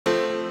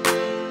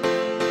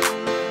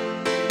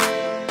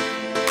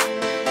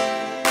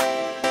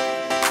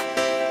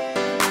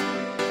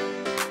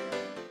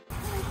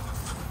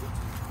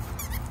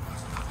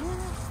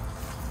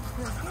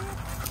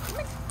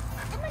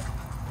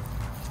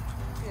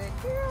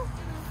girl.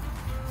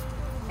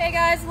 Hey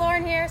guys,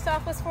 Lauren here,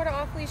 Southwest Florida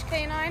off-leash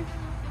canine.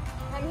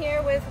 I'm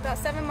here with about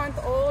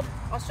 7-month-old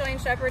Australian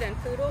Shepherd and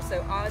Poodle,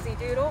 so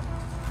Aussiedoodle.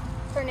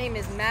 Her name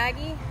is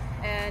Maggie,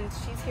 and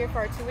she's here for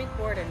our 2-week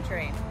board and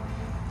train.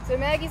 So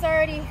Maggie's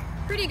already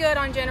pretty good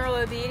on general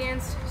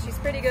obedience. She's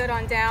pretty good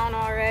on down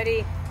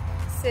already,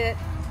 sit.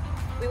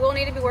 We will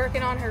need to be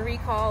working on her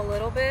recall a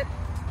little bit.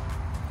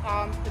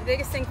 The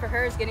biggest thing for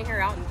her is getting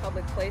her out in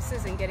public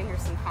places and getting her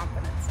some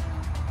confidence.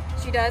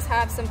 She does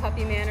have some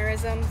puppy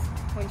mannerisms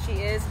when she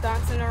is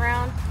bouncing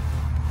around.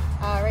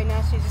 Right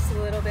now she's just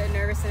a little bit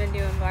nervous in a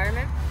new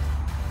environment.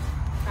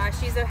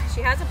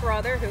 She has a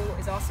brother who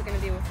is also going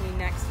to be with me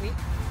next week.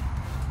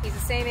 He's the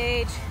same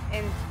age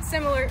and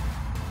similar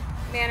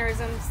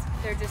mannerisms.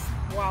 They're just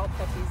wild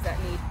puppies that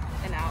need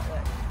an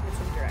outlet and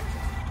some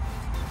direction.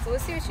 So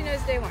let's see what she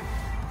knows day 1.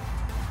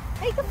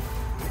 Hey, come.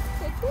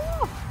 Good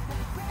girl.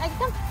 Hey,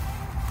 come.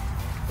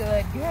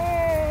 Good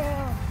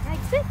girl.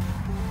 Nice sit.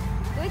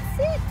 Good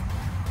sit.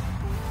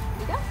 Here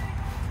you go.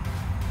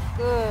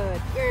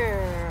 Good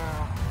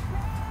girl.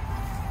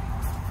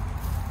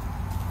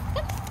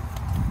 Come.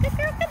 Good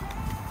girl, come.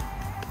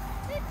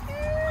 Good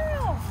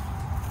girl.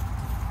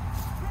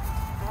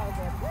 Oh,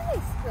 good.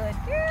 Nice. Good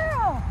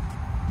girl.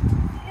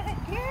 Good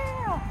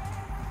girl.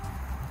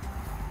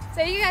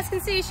 So you guys can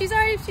see she's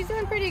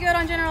doing pretty good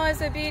on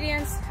generalized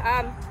obedience.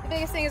 The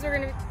biggest thing is we're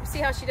going to see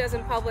how she does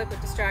in public with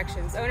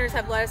distractions. Owners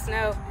have let us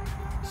know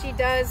she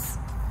does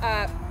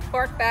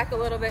bark back a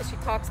little bit. She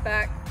talks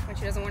back when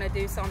she doesn't want to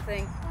do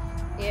something.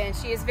 And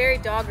she is very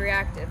dog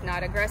reactive,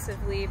 not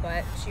aggressively,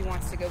 but she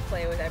wants to go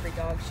play with every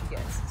dog she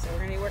gets. So we're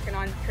going to be working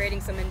on creating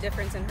some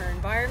indifference in her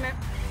environment.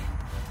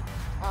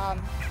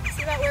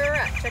 See about where we're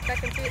at. Check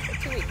back in 2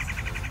 weeks.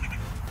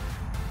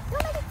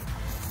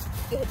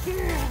 Good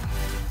girl.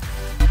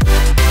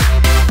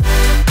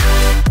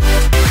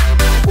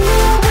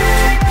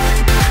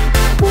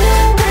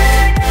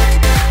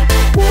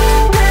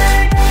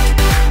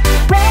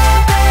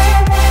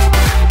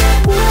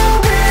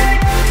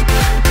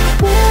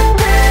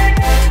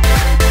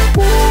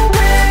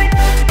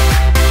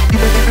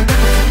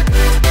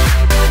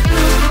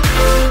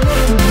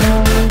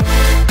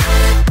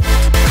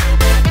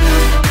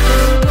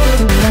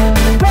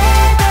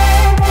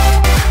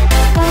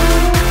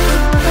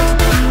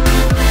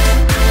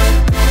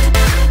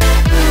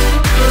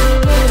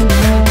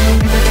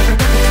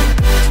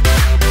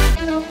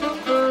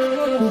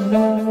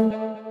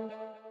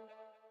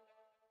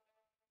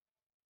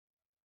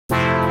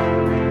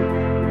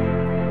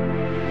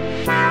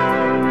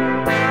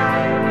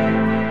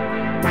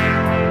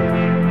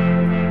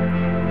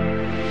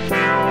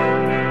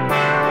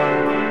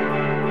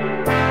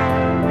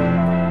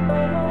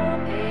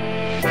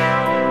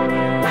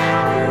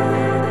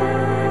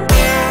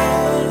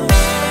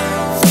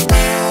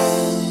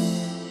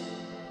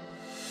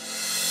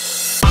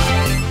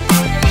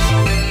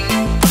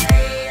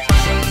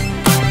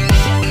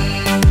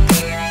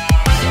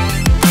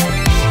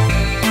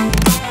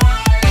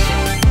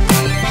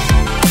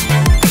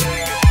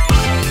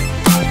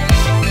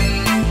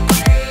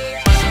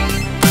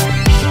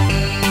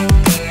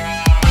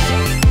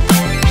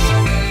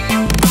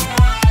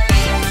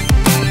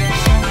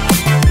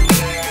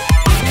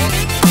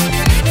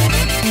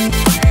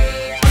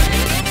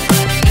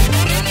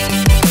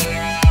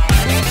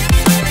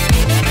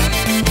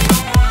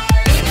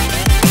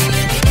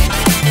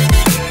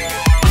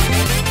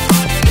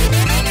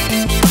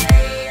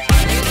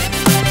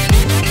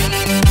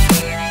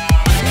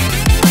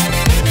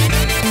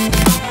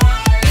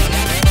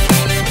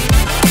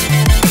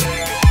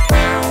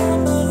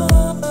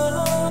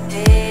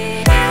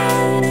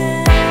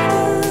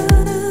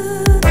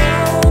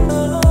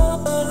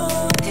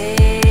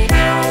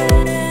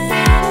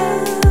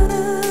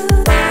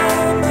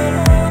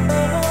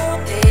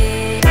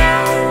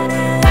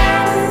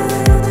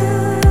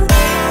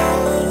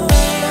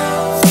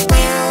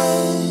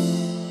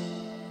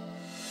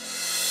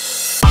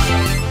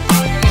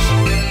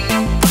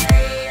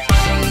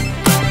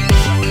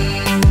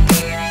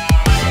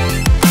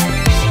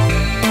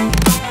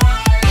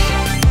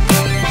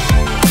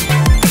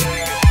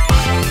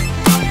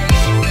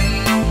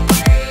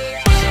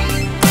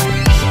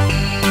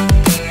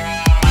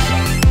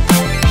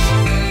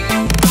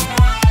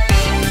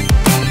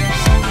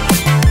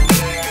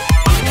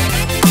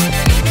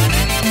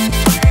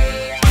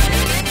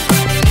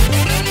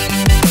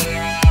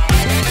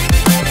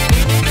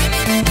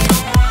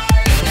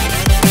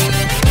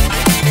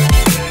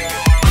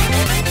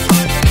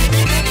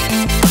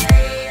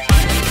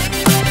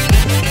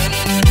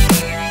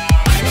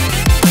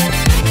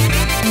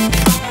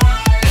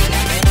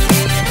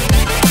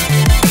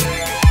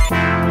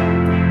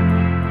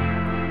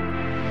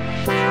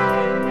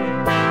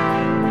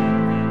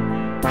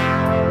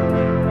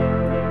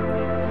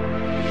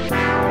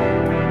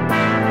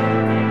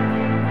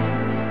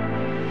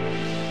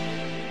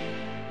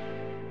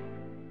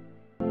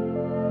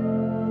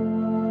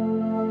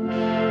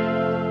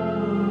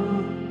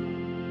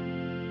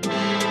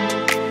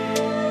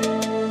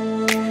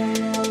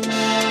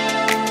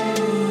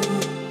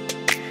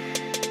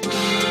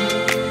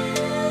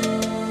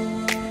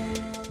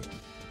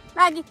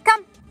 Maggie,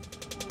 come.